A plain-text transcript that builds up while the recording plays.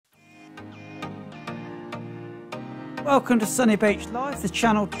Welcome to Sunny Beach Live, the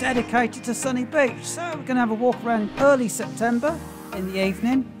channel dedicated to Sunny Beach. So we're going to have a walk around early September in the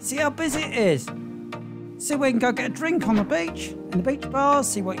evening, see how busy it is. See where you can go get a drink on the beach, in the beach bars,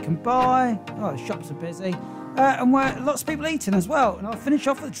 see what you can buy. Oh, the shops are busy. And where lots of people eating as well. And I'll finish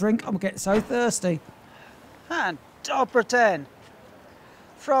off with a drink, I'm getting so thirsty. And Dobra 10.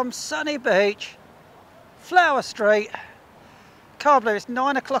 From Sunny Beach, Flower Street. Can't believe it's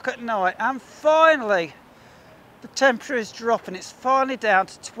 9 o'clock at night and finally the temperature is dropping. It's finally down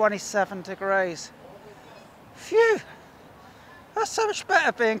to 27 degrees. Phew! That's so much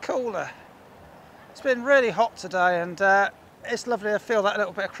better being cooler. It's been really hot today and it's lovely to feel that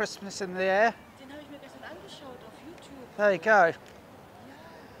little bit of Christmas in the air. There you go.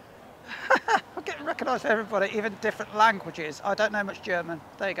 I'm getting recognised for everybody, even different languages. I don't know much German.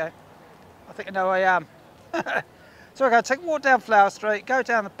 There you go. I think I know who I am. So we're going to take a walk down Flower Street, go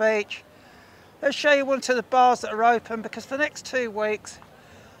down the beach. Let's show you one or two of the bars that are open because for the next 2 weeks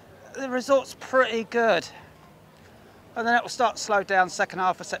the resort's pretty good. And then it will start to slow down second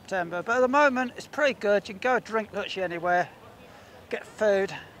half of September. But at the moment it's pretty good. You can go and drink literally anywhere, get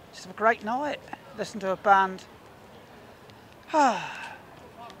food, just have a great night, listen to a band.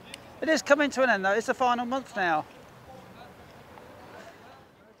 It is coming to an end though, it's the final month now.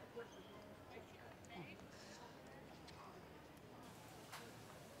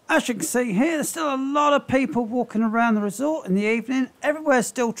 As you can see here, there's still a lot of people walking around the resort in the evening. Everywhere's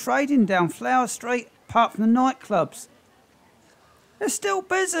still trading down Flower Street, apart from the nightclubs. It's still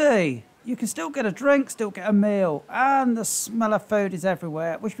busy. You can still get a drink, still get a meal, and the smell of food is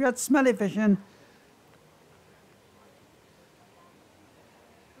everywhere. Wish we had smelly-vision.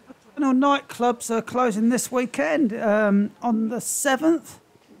 Nightclubs are closing this weekend on the 7th.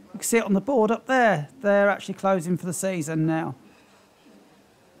 You can see it on the board up there. They're actually closing for the season now.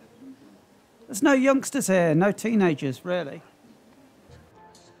 There's no youngsters here, no teenagers really.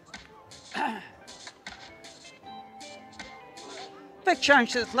 Big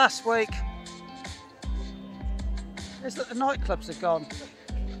change since last week is that the nightclubs are gone.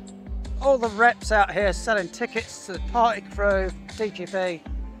 All the reps out here selling tickets to the party crew, DGB,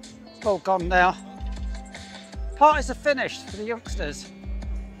 it's all gone now. Parties are finished for the youngsters,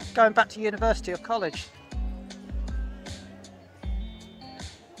 going back to university or college.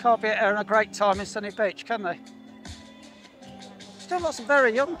 Can't be having a great time in Sunny Beach, can they? Still lots of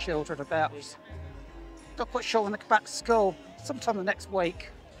very young children about. Not quite sure when they come back to school, sometime the next week.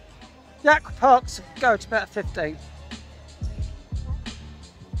 The aqua parks go to about 15.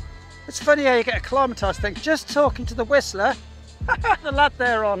 It's funny how you get acclimatised thing. Just talking to the Whistler, the lad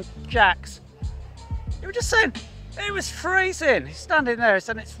there on Jack's, he was just saying it was freezing. He's standing there, he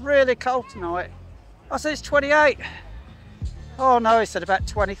said it's really cold tonight. I said it's 28. Oh no, he said about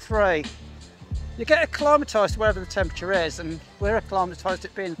 23. You get acclimatised to wherever the temperature is, and we're acclimatised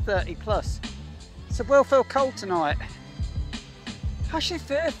at being 30 plus. So we'll feel cold tonight. Actually,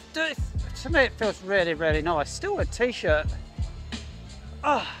 to me it feels really, really nice. Still a t-shirt.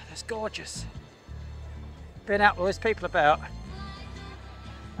 Oh, that's gorgeous. Being out with those people about.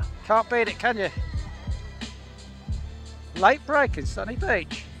 Can't beat it, can you? Late break in Sunny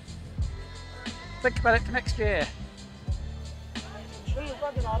Beach. Think about it for next year.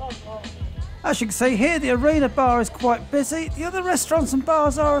 As you can see here, the arena bar is quite busy. The other restaurants and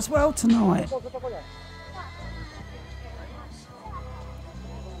bars are as well tonight.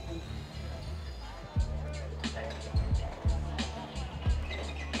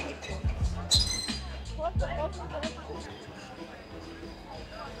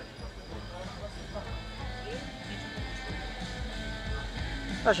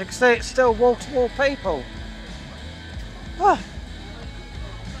 As you can see, it's still wall-to-wall people. Oh.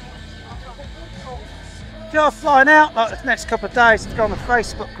 If you're flying out like the next couple of days, to go on the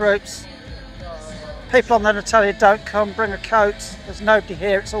Facebook groups, people on there will tell you don't come, bring a coat, there's nobody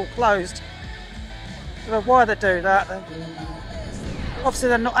here, it's all closed. I don't know why they do that. Obviously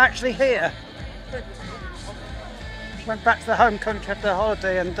they're not actually here. Went back to their home country, had their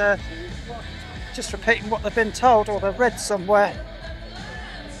holiday and just repeating what they've been told or they've read somewhere.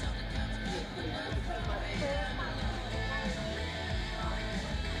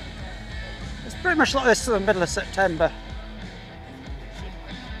 Pretty much like this to the middle of September.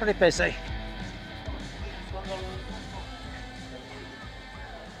 Pretty busy.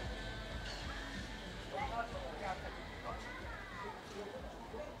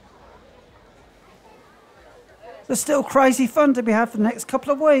 There's still crazy fun to be had for the next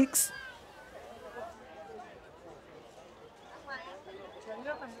couple of weeks.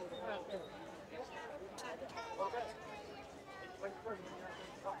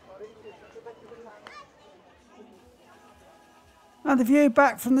 And the view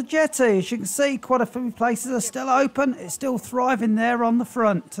back from the jetty. As you can see, quite a few places are still open. It's still thriving there on the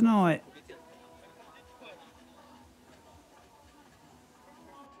front tonight.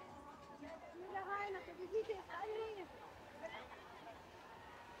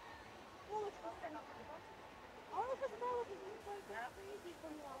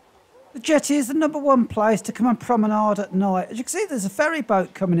 The jetty is the #1 place to come and promenade at night. As you can see, there's a ferry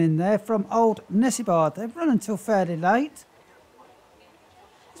boat coming in there from Old Nesibard. They run until fairly late.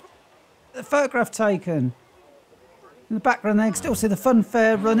 The photograph taken. In the background there, you can still see the fun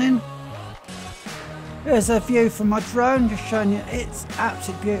fair running. Here's a view from my drone, just showing you it's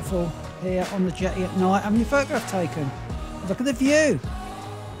absolutely beautiful here on the jetty at night. Having your photograph taken. Look at the view.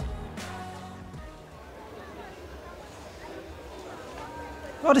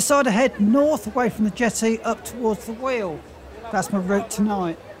 I decided to head north away from the jetty up towards the wheel. That's my route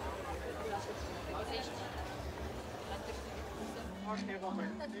tonight.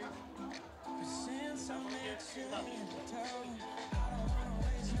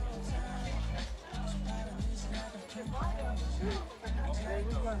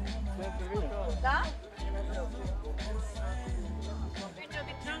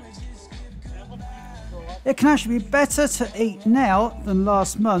 It can actually be better to eat now than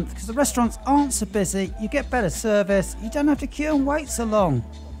last month because the restaurants aren't so busy, you get better service, you don't have to queue and wait so long.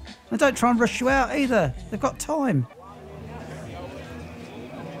 They don't try and rush you out either, they've got time.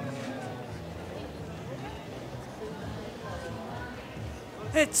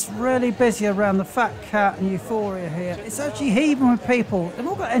 It's really busy around the Fat Cat and Euphoria here. It's actually heaving with people. They've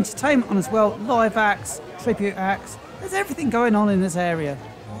all got entertainment on as well, live acts, tribute acts. There's everything going on in this area.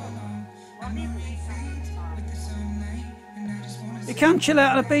 You can chill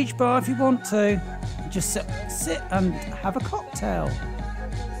out at a beach bar if you want to. Just sit and have a cocktail.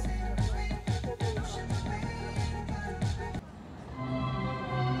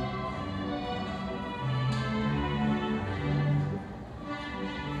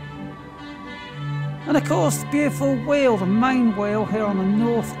 And of course, the beautiful wheel, the main wheel here on the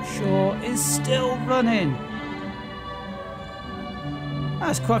North Shore, is still running.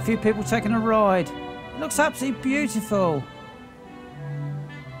 There's quite a few people taking a ride. It looks absolutely beautiful.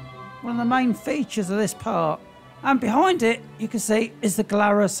 One of the main features of this park. And behind it, you can see, is the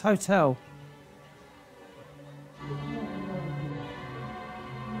Glarus Hotel.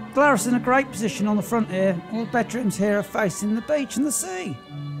 Glarus is in a great position on the front here. All the bedrooms here are facing the beach and the sea.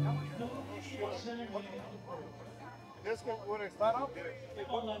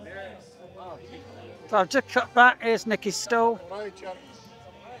 So I've just cut back. Here's Nicky's stall.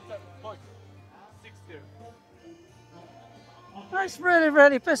 It's really,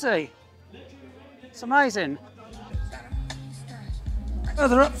 really busy. It's amazing.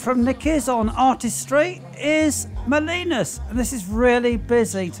 Further up from Nicky's on Artist Street is Molina's. And this is really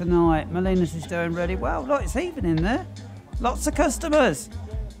busy tonight. Molina's is doing really well. Look, it's heaving in there. Lots of customers.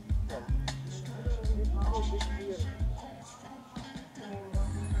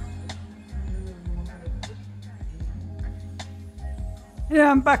 Yeah,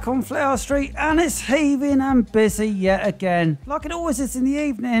 I'm back on Flower Street and it's heaving and busy yet again, like it always is in the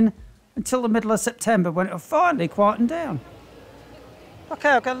evening until the middle of September when it'll finally quieten down.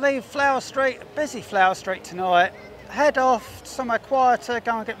 Okay, I'm going to leave Flower Street, busy Flower Street tonight, head off somewhere quieter,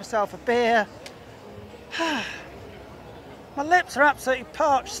 go and get myself a beer. My lips are absolutely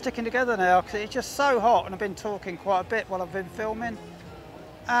parched, sticking together now because it's just so hot and I've been talking quite a bit while I've been filming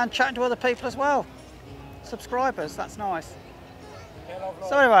and chatting to other people as well. Subscribers, that's nice.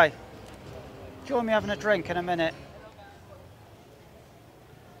 So anyway, join me having a drink in a minute.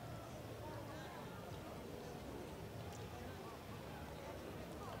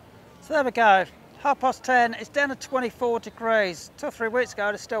 So there we go, 10:30, it's down to 24 degrees. 2 or 3 weeks ago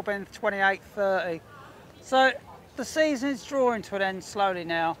it's still been 28, 30. So the season is drawing to an end slowly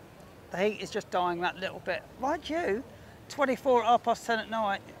now. The heat is just dying that little bit. Mind you, 24 at 10:30 at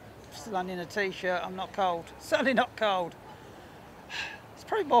night, still only in a t-shirt, I'm not cold, certainly not cold. It's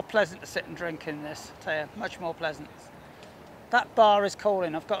probably more pleasant to sit and drink in this, I tell you, much more pleasant. That bar is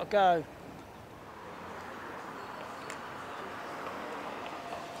calling, I've got to go.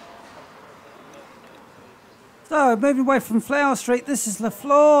 So, moving away from Flower Street, this is the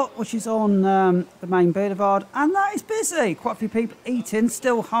floor, which is on the main boulevard, and that is busy. Quite a few people eating,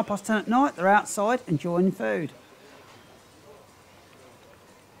 still 10:30 at night, they're outside enjoying food.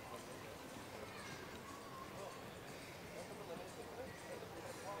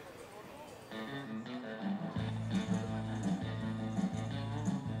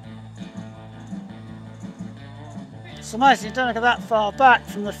 It's amazing you don't go that far back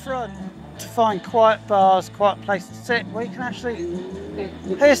from the front to find quiet bars, quiet place to sit where you can actually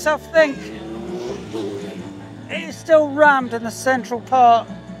hear yourself think. It is still rammed in the central part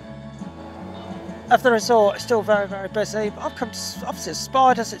of the resort. It's still very, very busy, but I've come to opposite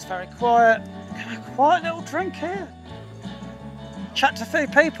Spiders. It's very quiet. Have a quiet little drink here. Chat to a few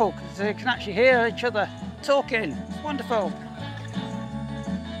people because you can actually hear each other talking. It's wonderful.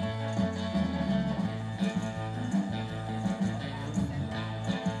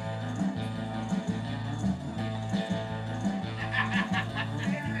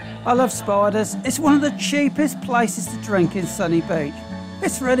 I love Spiders. It's one of the cheapest places to drink in Sunny Beach.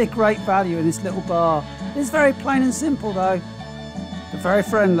 It's really great value in this little bar. It's very plain and simple though, but very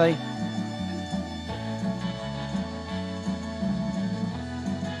friendly.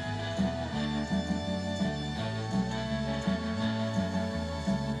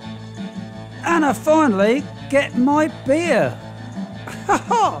 And I finally get my beer.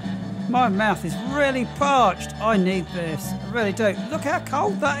 My mouth is really parched. I need this. I really do. Look how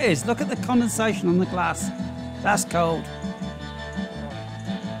cold that is. Look at the condensation on the glass. That's cold.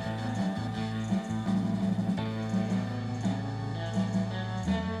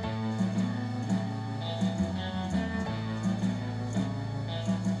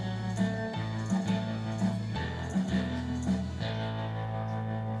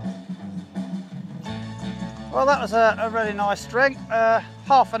 Well, that was a really nice drink.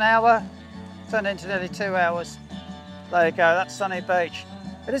 Half an hour turned into nearly 2 hours. There you go, that's Sunny Beach.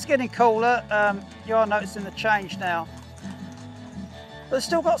 It is getting cooler. You are noticing the change now. But it's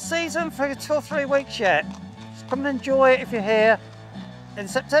still got season for 2 or 3 weeks yet. Just come and enjoy it if you're here in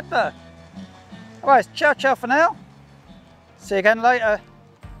September. Alright, ciao ciao for now. See you again later.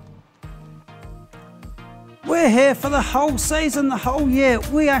 We're here for the whole season, the whole year.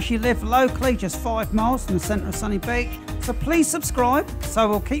 We actually live locally, just 5 miles from the centre of Sunny Beach. So please subscribe, so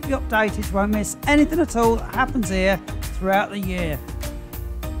we'll keep you updated. You won't miss anything at all that happens here throughout the year.